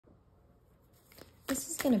This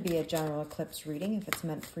is going to be a general eclipse reading. If it's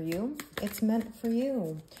meant for you, it's meant for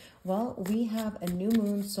you. Well, we have a new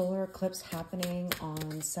moon solar eclipse happening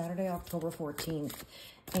on Saturday, October 14th.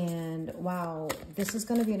 And wow, this is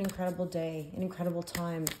going to be an incredible day, an incredible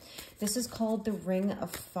time. This is called the Ring of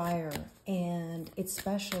Fire. And it's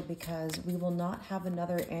special because we will not have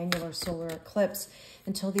another annular solar eclipse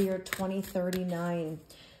until the year 2039.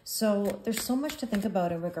 So there's so much to think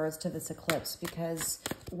about in regards to this eclipse, because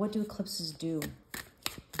what do eclipses do?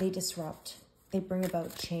 They disrupt. They bring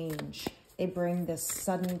about change. They bring this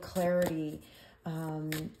sudden clarity.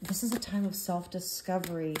 This is a time of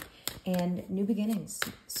self-discovery and new beginnings.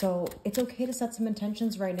 So it's okay to set some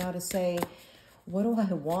intentions right now to say, what do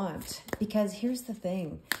I want? Because here's the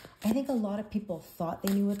thing. I think a lot of people thought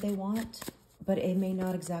they knew what they want, but it may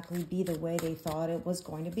not exactly be the way they thought it was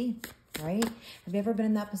going to be, right? Have you ever been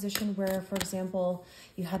in that position where, for example,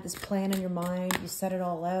 you had this plan in your mind, you set it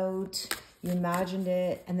all out, you imagined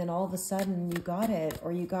it, and then all of a sudden you got it,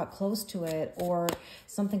 or you got close to it, or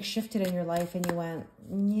something shifted in your life and you went,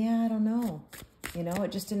 yeah, I don't know. You know,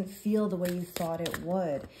 it just didn't feel the way you thought it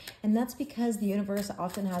would. And that's because the universe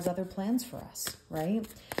often has other plans for us, right?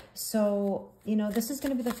 So, you know, this is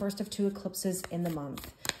going to be the first of 2 eclipses in the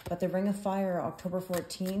month. But the Ring of Fire, October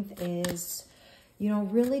 14th, is, you know,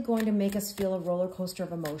 really going to make us feel a roller coaster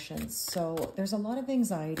of emotions. So there's a lot of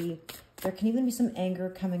anxiety. There can even be some anger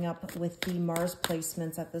coming up with the Mars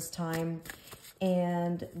placements at this time.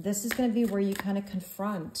 And this is going to be where you kind of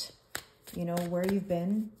confront, you know, where you've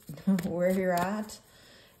been, where you're at,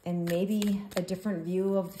 and maybe a different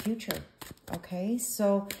view of the future. Okay,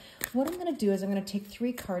 so what I'm going to do is I'm going to take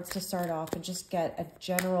 3 cards to start off and just get a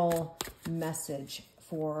general message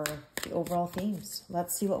for the overall themes.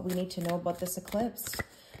 Let's see what we need to know about this eclipse.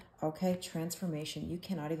 Okay, transformation. You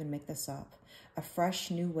cannot even make this up. A fresh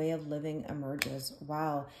new way of living emerges.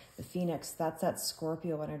 Wow, the Phoenix, that's that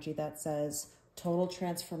Scorpio energy that says total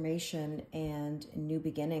transformation and new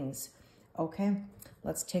beginnings. Okay,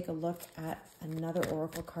 let's take a look at another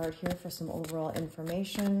oracle card here for some overall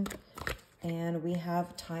information. And we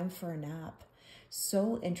have time for a nap.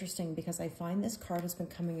 So interesting, because I find this card has been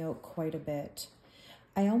coming out quite a bit.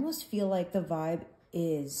 I almost feel like the vibe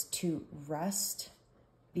is to rest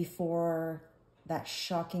before that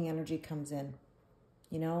shocking energy comes in.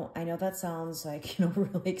 You know, I know that sounds like, you know,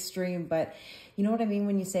 really extreme, but you know what I mean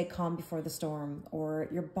when you say calm before the storm, or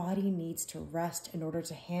your body needs to rest in order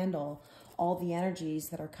to handle all the energies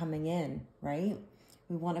that are coming in, right?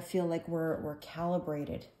 We want to feel like we're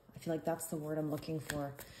calibrated. I feel like that's the word I'm looking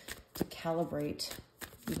for, to calibrate,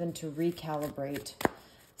 even to recalibrate.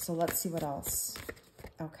 So let's see what else.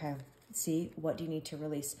 Okay, see, what do you need to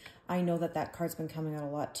release? I know that that card's been coming out a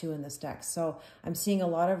lot too in this deck. So I'm seeing a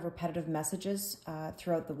lot of repetitive messages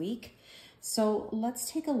throughout the week. So let's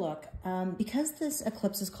take a look. Because this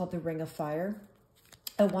eclipse is called the Ring of Fire,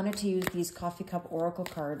 I wanted to use these coffee cup oracle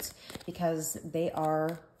cards because they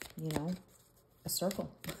are, you know, a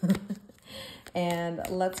circle. And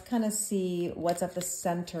let's kind of see what's at the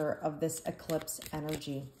center of this eclipse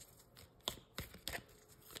energy.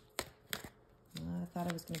 I thought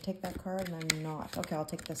I was going to take that card, and I'm not. Okay, I'll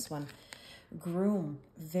take this one. Groom.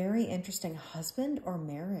 Very interesting. Husband or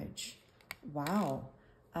marriage. Wow.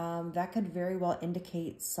 That could very well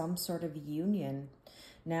indicate some sort of union.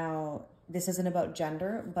 Now, this isn't about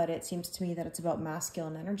gender, but it seems to me that it's about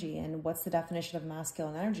masculine energy. And what's the definition of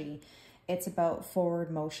masculine energy? It's about forward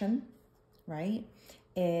motion, right?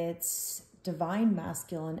 It's divine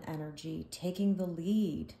masculine energy, taking the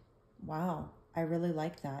lead. Wow. I really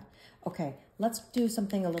like that. Okay, let's do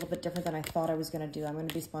something a little bit different than I thought I was going to do. I'm going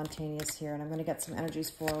to be spontaneous here, and I'm going to get some energies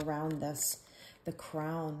for around this. The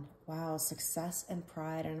crown. Wow, success and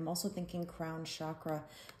pride. And I'm also thinking crown chakra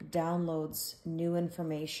downloads new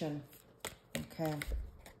information. Okay.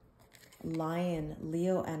 Lion,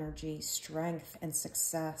 Leo energy, strength and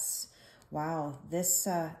success. Wow, this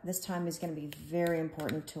time is going to be very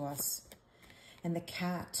important to us. And the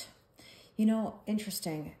cat. You know,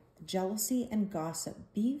 interesting. Jealousy and gossip.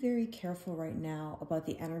 Be very careful right now about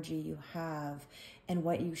the energy you have and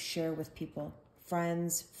what you share with people.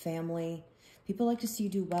 Friends, family. People like to see you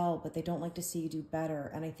do well, but they don't like to see you do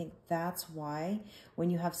better. And I think that's why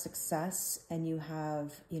when you have success and you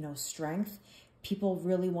have, you know, strength, people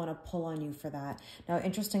really want to pull on you for that. Now,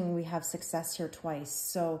 interesting, we have success here twice.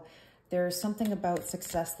 So there's something about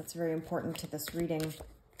success that's very important to this reading.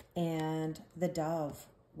 And the dove.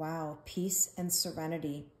 Wow, peace and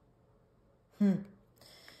serenity.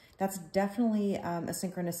 That's definitely a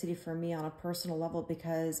synchronicity for me on a personal level,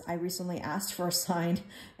 because I recently asked for a sign,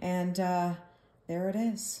 and there it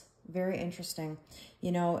is. Very interesting.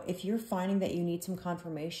 You know, if you're finding that you need some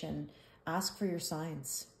confirmation, Ask for your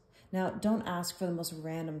signs. Now, don't ask for the most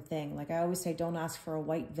random thing. Like I always say, don't ask for a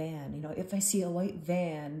white van. You know, if I see a white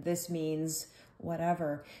van, this means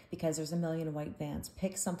whatever, because there's a million white vans.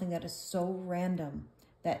 Pick something that is so random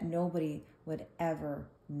that nobody would ever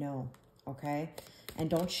know, okay? And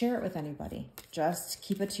don't share it with anybody. Just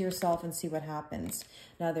keep it to yourself and see what happens.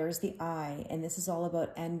 Now, there's the eye, and this is all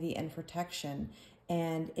about envy and protection.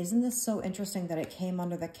 And isn't this so interesting that it came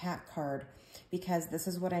under the cat card? Because this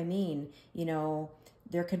is what I mean. You know,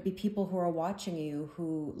 there could be people who are watching you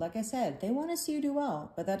who, like I said, they want to see you do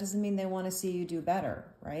well, but that doesn't mean they want to see you do better,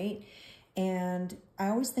 right? And I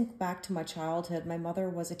always think back to my childhood. My mother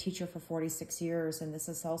was a teacher for 46 years, and this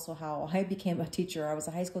is also how I became a teacher. I was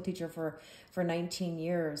a high school teacher for 19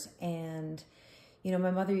 years. And, you know,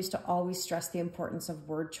 my mother used to always stress the importance of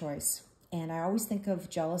word choice. And I always think of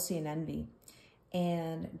jealousy and envy.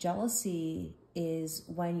 And jealousy is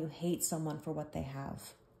when you hate someone for what they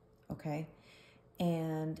have, okay?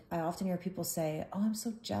 And I often hear people say, oh, I'm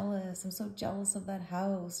so jealous. I'm so jealous of that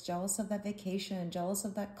house, jealous of that vacation, jealous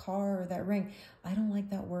of that car or that ring. I don't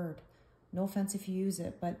like that word. No offense if you use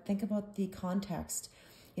it, but think about the context.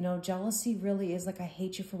 You know, jealousy really is like, I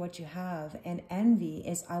hate you for what you have. And envy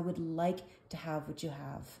is, I would like to have what you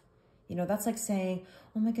have. You know, that's like saying,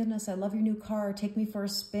 oh my goodness, I love your new car. Take me for a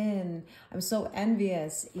spin. I'm so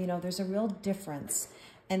envious. You know, there's a real difference.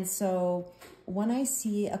 And so when I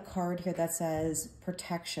see a card here that says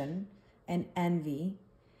protection and envy,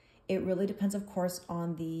 it really depends, of course,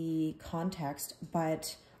 on the context,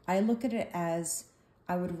 but I look at it as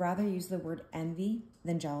I would rather use the word envy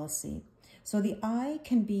than jealousy. So the eye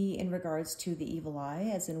can be in regards to the evil eye,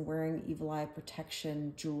 as in wearing evil eye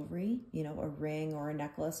protection jewelry, you know, a ring or a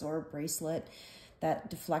necklace or a bracelet that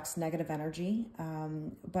deflects negative energy.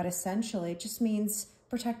 But essentially, it just means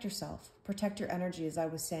protect yourself, protect your energy, as I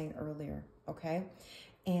was saying earlier, okay?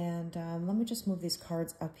 And let me just move these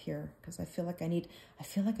cards up here because I feel like I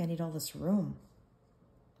need all this room.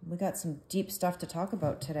 We got some deep stuff to talk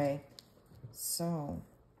about today. So,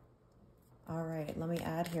 all right, let me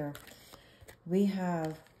add here. We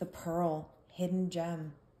have the pearl, hidden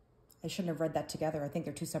gem. I shouldn't have read that together. I think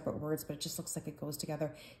they're two separate words, but it just looks like it goes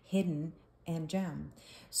together. Hidden and gem.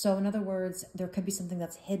 So in other words, there could be something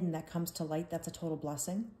that's hidden that comes to light. That's a total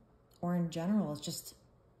blessing. Or in general, it's just,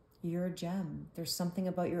 you're a gem. There's something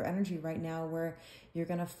about your energy right now where you're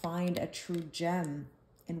going to find a true gem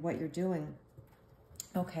in what you're doing.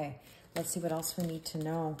 Okay, let's see what else we need to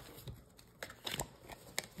know.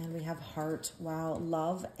 And we have heart. Wow,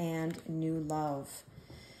 love and new love.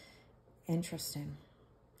 Interesting.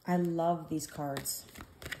 I love these cards.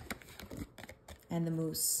 And the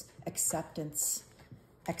moose. Acceptance.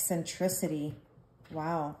 Eccentricity.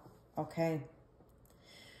 Wow. Okay.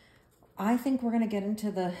 I think we're going to get into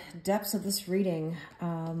the depths of this reading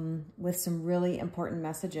with some really important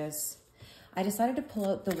messages. I decided to pull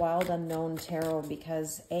out the Wild Unknown Tarot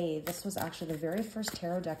because, this was actually the very first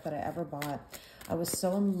tarot deck that I ever bought. I was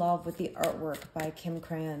so in love with the artwork by Kim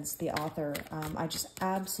Krans, the author. I just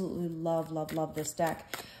absolutely love this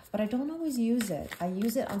deck. But I don't always use it. I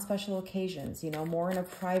use it on special occasions, you know, more in a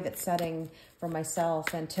private setting for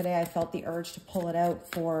myself. And today I felt the urge to pull it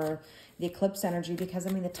out for the eclipse energy because, I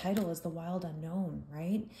mean, the title is The Wild Unknown,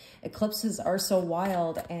 right? Eclipses are so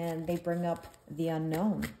wild and they bring up the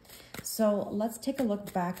unknown. So let's take a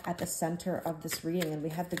look back at the center of this reading. And we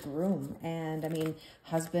have the groom. And I mean,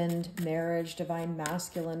 husband, marriage, divine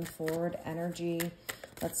masculine, forward energy.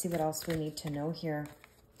 Let's see what else we need to know here.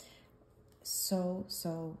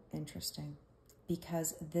 So interesting,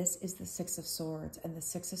 because this is the Six of Swords, and the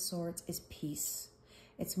Six of Swords is peace.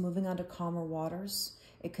 It's moving on to calmer waters.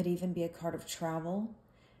 It could even be a card of travel.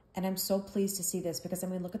 And I'm so pleased to see this because, I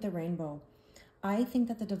mean, look at the rainbow. I think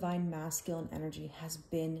that the divine masculine energy has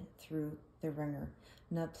been through the ringer.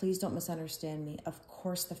 Now, please don't misunderstand me. Of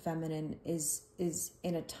course, the feminine is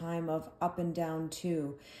in a time of up and down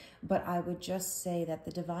too. But I would just say that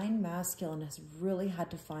the divine masculine has really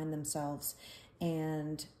had to find themselves.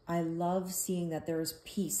 And I love seeing that there is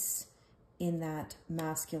peace in that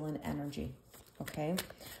masculine energy. Okay,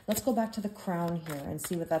 let's go back to the crown here and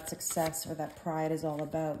see what that success or that pride is all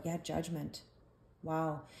about. Yeah, judgment.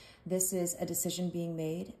 Wow. This is a decision being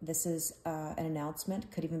made. This is an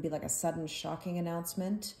announcement. Could even be like a sudden, shocking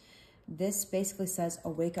announcement. This basically says a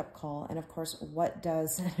wake-up call. And of course, what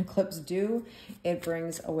does an eclipse do? It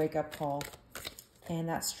brings a wake-up call. And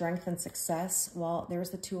that strength and success, well,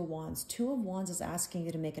 there's the Two of Wands. Two of Wands is asking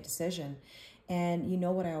you to make a decision. And you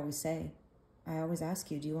know what I always say. I always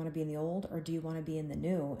ask you, do you want to be in the old or do you want to be in the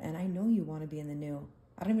new? And I know you want to be in the new.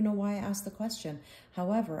 I don't even know why I asked the question.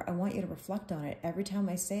 However, I want you to reflect on it. Every time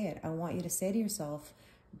I say it, I want you to say to yourself,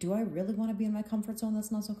 Do I really want to be in my comfort zone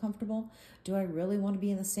that's not so comfortable? Do I really want to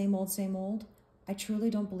be in the same old, same old? I truly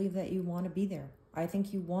don't believe that you want to be there. I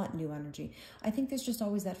think you want new energy. I think there's just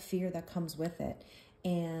always that fear that comes with it.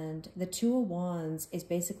 And the Two of Wands is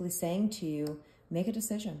basically saying to you, make a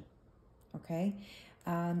decision, okay?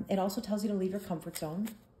 It also tells you to leave your comfort zone,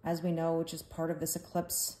 as we know, which is part of this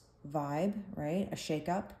eclipse vibe, right? A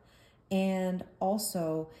shakeup. And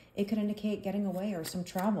also, it could indicate getting away or some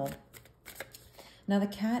travel. Now, the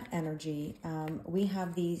cat energy, we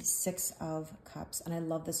have the Six of Cups, and I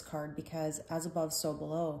love this card because as above, so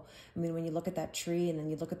below. I mean, when you look at that tree and then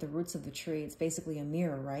you look at the roots of the tree, it's basically a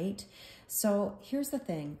mirror, right? So here's the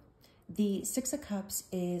thing. The Six of Cups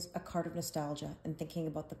is a card of nostalgia and thinking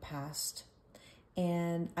about the past.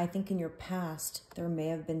 And I think in your past, there may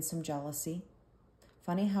have been some jealousy.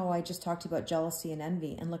 Funny how I just talked about jealousy and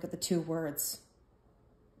envy, and look at the two words.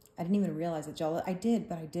 I didn't even realize that I did,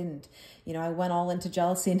 but I didn't. You know, I went all into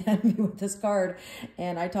jealousy and envy with this card,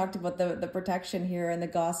 and I talked about the protection here and the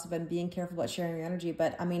gossip and being careful about sharing your energy.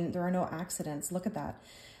 But I mean, there are no accidents. Look at that.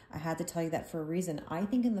 I had to tell you that for a reason. I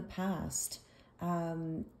think in the past,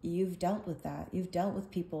 you've dealt with that. You've dealt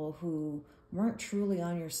with people who weren't truly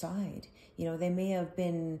on your side. You know, they may have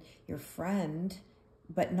been your friend,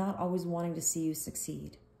 but not always wanting to see you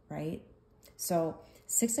succeed, right? So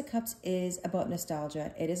Six of Cups is about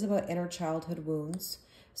nostalgia. It is about inner childhood wounds.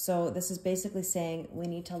 So this is basically saying we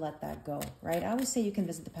need to let that go, right? I always say you can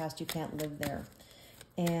visit the past, you can't live there.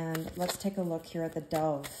 And let's take a look here at the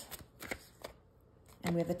Dove.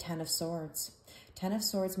 And we have the Ten of Swords. Ten of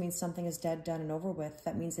Swords means something is dead, done, and over with.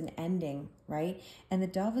 That means an ending, right? And the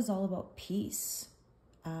Dove is all about peace.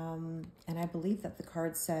 And I believe that the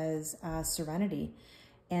card says serenity.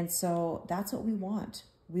 And so that's what we want.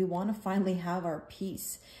 We want to finally have our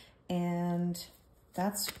peace. And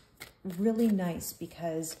that's really nice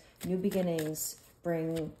because new beginnings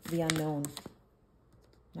bring the unknown.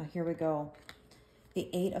 Now here we go. The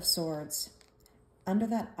Eight of Swords. Under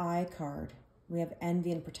that Eye card, we have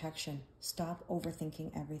envy and protection. Stop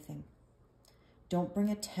overthinking everything. Don't bring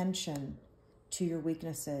attention to your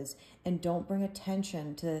weaknesses, and don't bring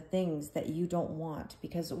attention to the things that you don't want,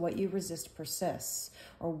 because what you resist persists,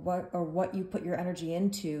 or what you put your energy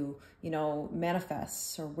into, you know,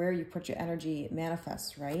 manifests, or where you put your energy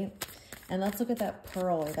manifests, right? And let's look at that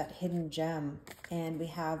pearl or that hidden gem, and we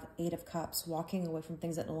have Eight of Cups, walking away from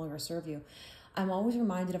things that no longer serve you. I'm always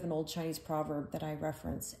reminded of an old Chinese proverb that I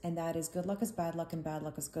reference, and that is good luck is bad luck and bad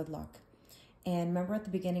luck is good luck. And remember at the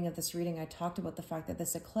beginning of this reading, I talked about the fact that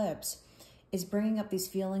this eclipse is bringing up these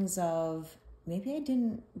feelings of maybe I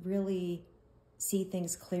didn't really see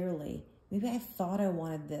things clearly. Maybe I thought I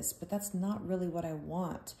wanted this, but that's not really what I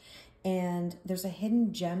want. And there's a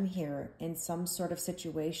hidden gem here in some sort of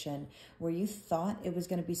situation where you thought it was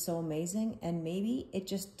going to be so amazing, and maybe it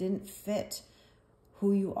just didn't fit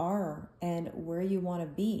who you are and where you want to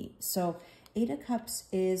be. So Eight of Cups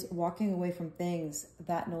is walking away from things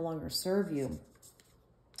that no longer serve you.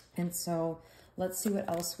 And so let's see what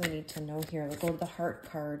else we need to know here. We'll go to the Heart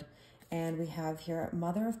card, and we have here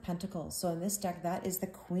Mother of Pentacles. So in this deck, that is the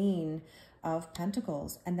Queen of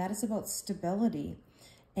Pentacles, and that is about stability.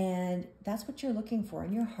 And that's what you're looking for.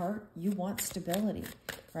 In your heart, you want stability,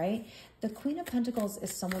 right? The Queen of Pentacles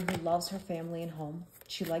is someone who loves her family and home.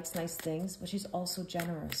 She likes nice things, but she's also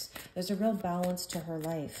generous. There's a real balance to her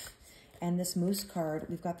life. And this Moose card,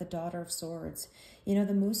 we've got the Daughter of Swords. You know,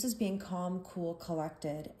 the Moose is being calm, cool,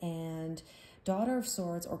 collected, and Daughter of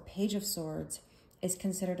Swords or Page of Swords is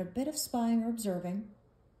considered a bit of spying or observing.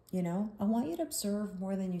 You know, I want you to observe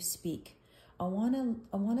more than you speak. I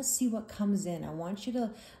want to see what comes in. I want you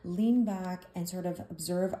to lean back and sort of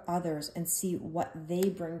observe others and see what they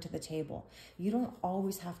bring to the table. You don't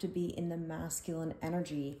always have to be in the masculine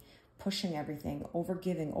energy, pushing everything,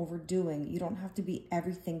 overgiving, overdoing. You don't have to be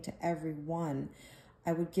everything to everyone.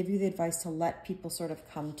 I would give you the advice to let people sort of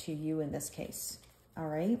come to you in this case. All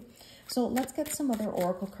right, so let's get some other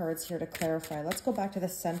oracle cards here to clarify. Let's go back to the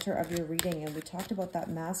center of your reading, and we talked about that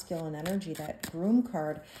masculine energy, that Groom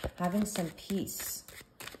card, having some peace.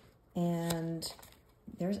 And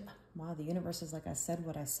there's, wow, the universe is like I said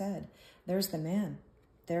what I said. There's the man.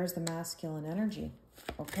 There's the masculine energy.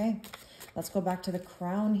 Okay, let's go back to the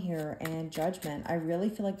Crown here and Judgment. I really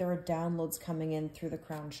feel like there are downloads coming in through the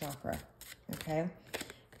crown chakra. Okay,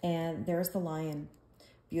 and there's the Lion.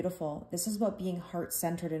 Beautiful. This is about being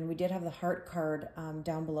heart-centered, and we did have the Heart card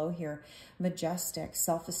down below here. Majestic,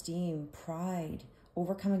 self-esteem, pride,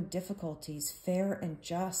 overcoming difficulties, fair and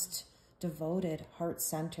just, devoted,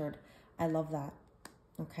 heart-centered. I love that.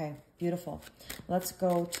 Okay, beautiful. Let's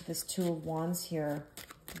go to this Two of Wands here.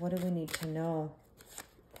 What do we need to know?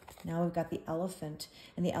 Now we've got the elephant,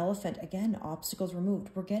 and the elephant, again, obstacles removed.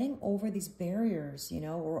 We're getting over these barriers,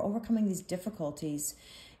 we're overcoming these difficulties,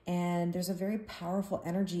 and there's a very powerful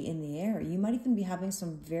energy in the air. You might even be having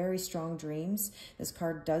some very strong dreams. This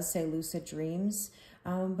card does say lucid dreams,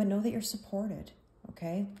 but know that you're supported,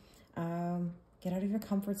 okay? Get out of your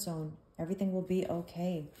comfort zone. Everything will be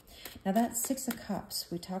okay. Now that Six of Cups,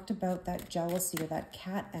 we talked about that jealousy or that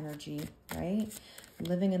cat energy, right?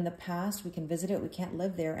 Living in the past, we can visit it, we can't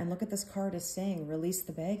live there. And look at this card is saying, release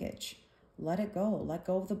the baggage. Let it go. Let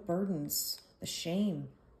go of the burdens, the shame,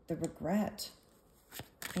 the regret.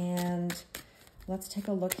 And let's take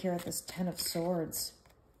a look here at this Ten of Swords.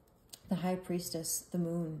 The High Priestess, the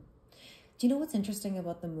Moon. Do you know what's interesting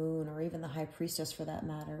about the Moon, or even the High Priestess for that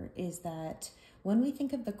matter, is that when we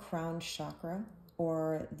think of the crown chakra,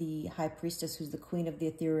 or the High Priestess, who's the queen of the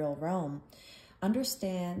ethereal realm,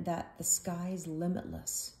 understand that the sky's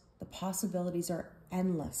limitless. The possibilities are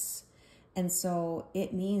endless. And so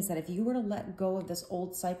it means that if you were to let go of this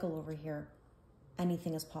old cycle over here,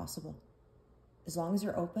 anything is possible. As long as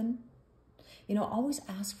you're open, always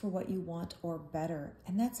ask for what you want or better.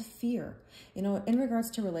 And that's a fear. In regards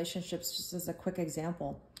to relationships, just as a quick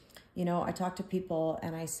example, I talk to people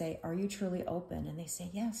and I say, are you truly open? And they say,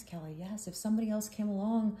 yes, Kelly, yes. If somebody else came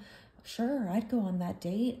along, sure, I'd go on that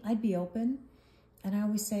date. I'd be open. And I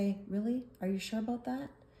always say, really? Are you sure about that?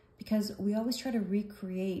 Because we always try to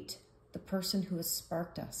recreate the person who has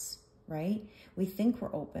sparked us, right? We think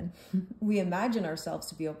we're open. We imagine ourselves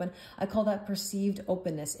to be open. I call that perceived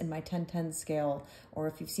openness in my 10-10 scale. Or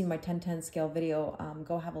if you've seen my 10-10 scale video,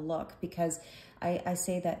 go have a look, because I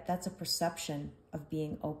say that that's a perception of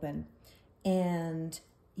being open. And,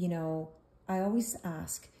 I always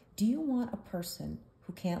ask, do you want a person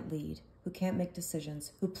who can't lead, who can't make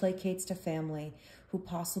decisions, who placates to family, who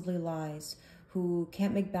possibly lies, who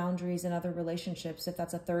can't make boundaries in other relationships, if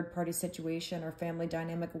that's a third-party situation or family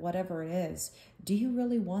dynamic, whatever it is? Do you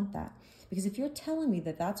really want that? Because if you're telling me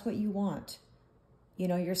that that's what you want,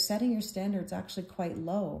 you're setting your standards actually quite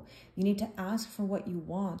low. You need to ask for what you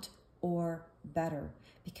want or better,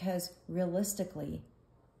 because realistically,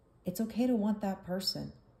 it's okay to want that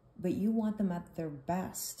person, but you want them at their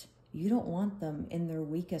best. You don't want them in their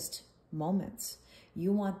weakest moments.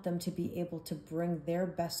 You want them to be able to bring their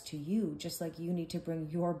best to you, just like you need to bring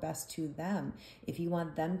your best to them. If you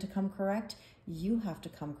want them to come correct, you have to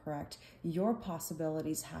come correct. Your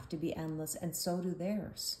possibilities have to be endless, and so do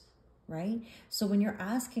theirs, right? So when you're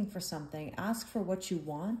asking for something, ask for what you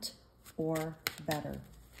want or better.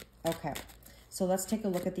 Okay, so let's take a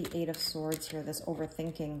look at the Eight of Swords here, this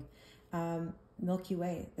overthinking. Milky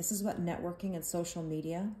Way, this is what networking and social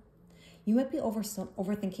media. You might be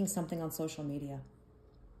overthinking something on social media.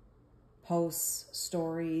 Posts,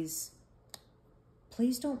 stories.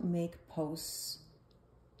 Please don't make posts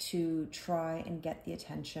to try and get the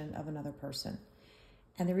attention of another person.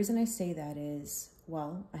 And the reason I say that is,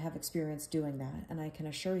 well, I have experience doing that, and I can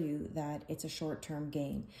assure you that it's a short-term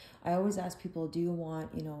gain. I always ask people, do you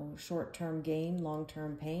want, short-term gain,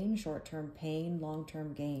 long-term pain, short-term pain,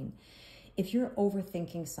 long-term gain? If you're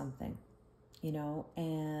overthinking something,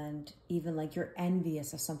 and even like you're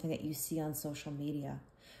envious of something that you see on social media,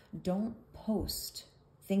 don't post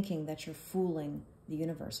thinking that you're fooling the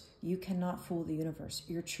universe. You cannot fool the universe.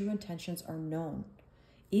 Your true intentions are known.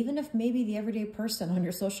 Even if maybe the everyday person on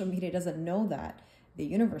your social media doesn't know that, the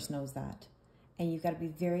universe knows that. And you've got to be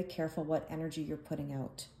very careful what energy you're putting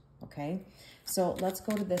out, okay? So let's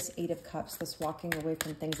go to this Eight of Cups, this walking away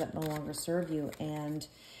from things that no longer serve you. And,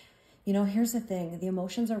 here's the thing. The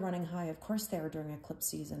emotions are running high. Of course they are during eclipse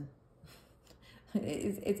season.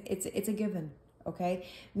 It's a given. Okay,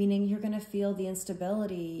 meaning you're going to feel the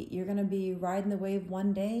instability. You're going to be riding the wave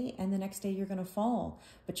one day, and the next day you're going to fall,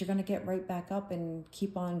 but you're going to get right back up and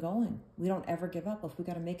keep on going. We don't ever give up. If we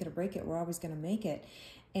got to make it or break it, we're always going to make it.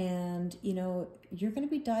 And you're going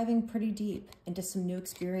to be diving pretty deep into some new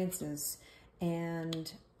experiences.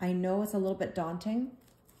 And I know it's a little bit daunting,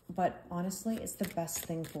 but honestly, it's the best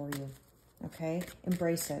thing for you. Okay,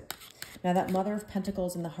 embrace it. Now that Mother of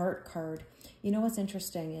Pentacles in the Heart card, what's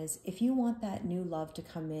interesting is if you want that new love to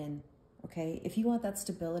come in, okay, if you want that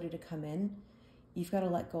stability to come in, you've got to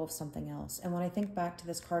let go of something else. And when I think back to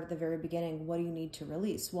this card at the very beginning, what do you need to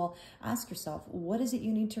release? Well, ask yourself, what is it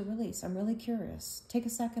you need to release? I'm really curious. Take a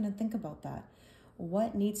second and think about that.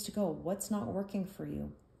 What needs to go? What's not working for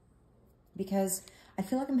you? Because I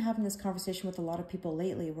feel like I'm having this conversation with a lot of people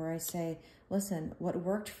lately where I say, listen, what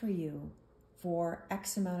worked for you for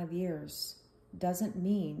X amount of years doesn't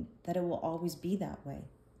mean that it will always be that way.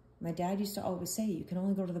 My dad used to always say, you can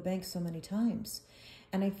only go to the bank so many times.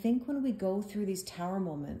 And I think when we go through these tower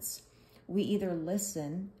moments, We either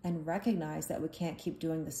listen and recognize that we can't keep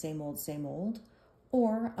doing the same old,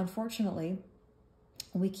 or unfortunately,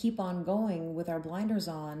 we keep on going with our blinders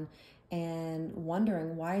on and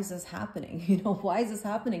wondering, why is this happening? You know, why is this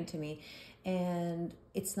happening to me? And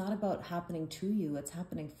it's not about happening to you, it's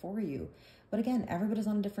happening for you. But again, everybody's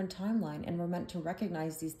on a different timeline, and we're meant to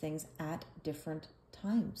recognize these things at different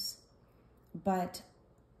times. But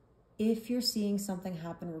if you're seeing something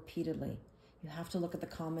happen repeatedly, you have to look at the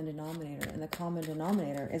common denominator, and the common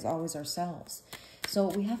denominator is always ourselves. So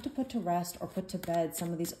we have to put to rest or put to bed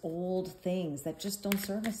some of these old things that just don't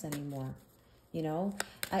serve us anymore. You know,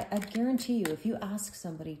 I guarantee you, if you ask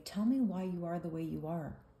somebody, tell me why you are the way you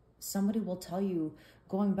are, somebody will tell you,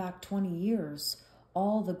 going back 20 years,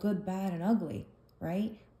 all the good, bad, and ugly,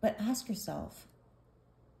 right? But ask yourself,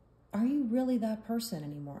 are you really that person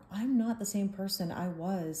anymore? I'm not the same person I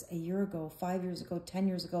was a year ago, 5 years ago, 10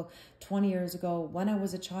 years ago, 20 years ago, when I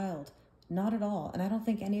was a child. Not at all. And I don't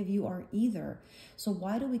think any of you are either. So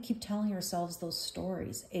why do we keep telling ourselves those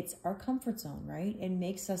stories? It's our comfort zone, right? It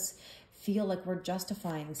makes us feel like we're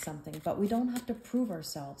justifying something, but we don't have to prove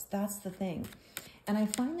ourselves. That's the thing. And I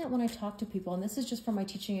find that when I talk to people, and this is just from my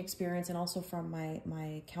teaching experience and also from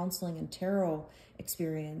my counseling and tarot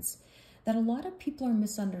experience, that a lot of people are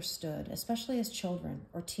misunderstood, especially as children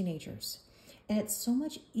or teenagers. And it's so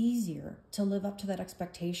much easier to live up to that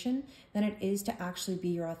expectation than it is to actually be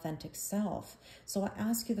your authentic self. So I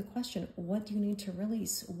ask you the question, what do you need to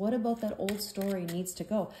release? What about that old story needs to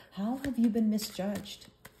go? How have you been misjudged?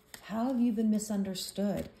 How have you been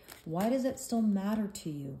misunderstood? Why does it still matter to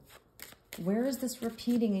you? Where is this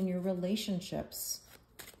repeating in your relationships?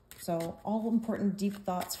 So all important deep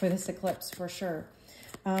thoughts for this eclipse for sure.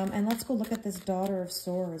 And let's go look at this Daughter of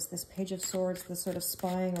Swords, this Page of Swords, this sort of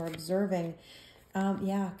spying or observing.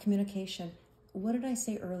 Yeah, communication. What did I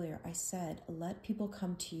say earlier? I said, let people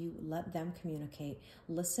come to you, let them communicate.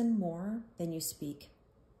 Listen more than you speak.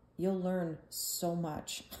 You'll learn so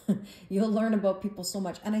much. You'll learn about people so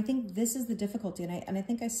much. And I think this is the difficulty. And I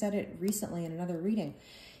think I said it recently in another reading.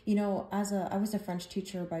 You know, I was a French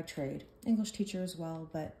teacher by trade, English teacher as well,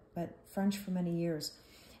 but French for many years.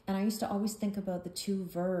 And I used to always think about the two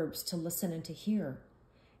verbs, to listen and to hear.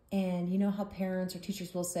 And you know how parents or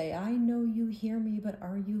teachers will say, I know you hear me, but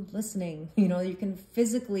are you listening? You know, you can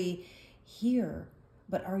physically hear,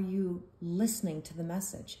 but are you listening to the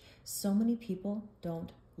message? So many people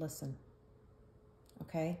don't listen,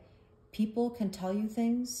 okay? People can tell you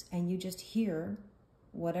things and you just hear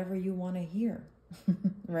whatever you want to hear.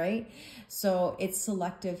 Right? So it's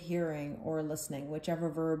selective hearing or listening, whichever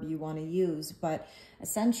verb you want to use. But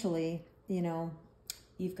essentially, you know,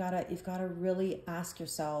 you've got to really ask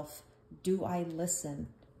yourself, do I listen?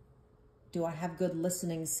 Do I have good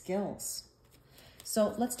listening skills?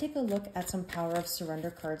 So let's take a look at some Power of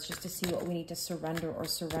Surrender cards just to see what we need to surrender or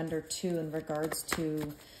surrender to in regards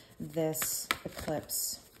to this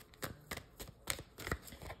eclipse.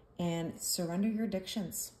 And surrender your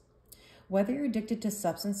addictions. Whether you're addicted to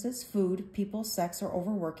substances, food, people, sex, or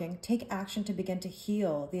overworking, take action to begin to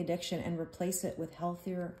heal the addiction and replace it with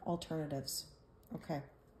healthier alternatives. Okay.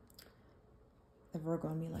 The Virgo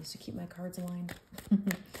in me likes to keep my cards aligned.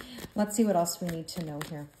 Let's see what else we need to know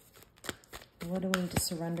here. What do we need to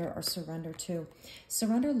surrender or surrender to?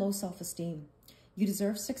 Surrender low self-esteem. You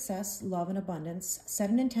deserve success, love, and abundance. Set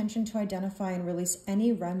an intention to identify and release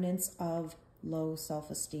any remnants of low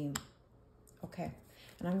self-esteem. Okay.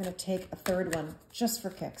 And I'm going to take a third one just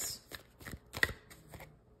for kicks.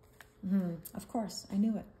 Of course, I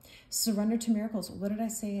knew it. Surrender to miracles. What did I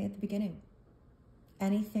say at the beginning?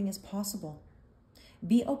 Anything is possible.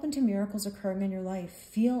 Be open to miracles occurring in your life.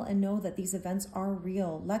 Feel and know that these events are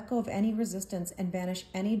real. Let go of any resistance and banish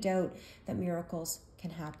any doubt that miracles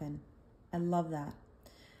can happen. I love that.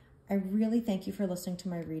 I really thank you for listening to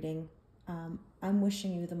my reading. I'm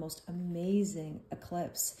wishing you the most amazing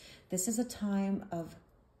eclipse. This is a time of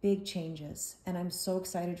big changes, and I'm so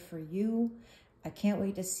excited for you. I can't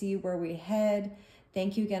wait to see where we head.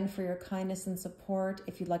 Thank you again for your kindness and support.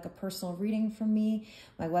 If you'd like a personal reading from me,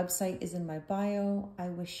 my website is in my bio. I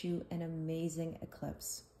wish you an amazing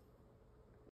eclipse.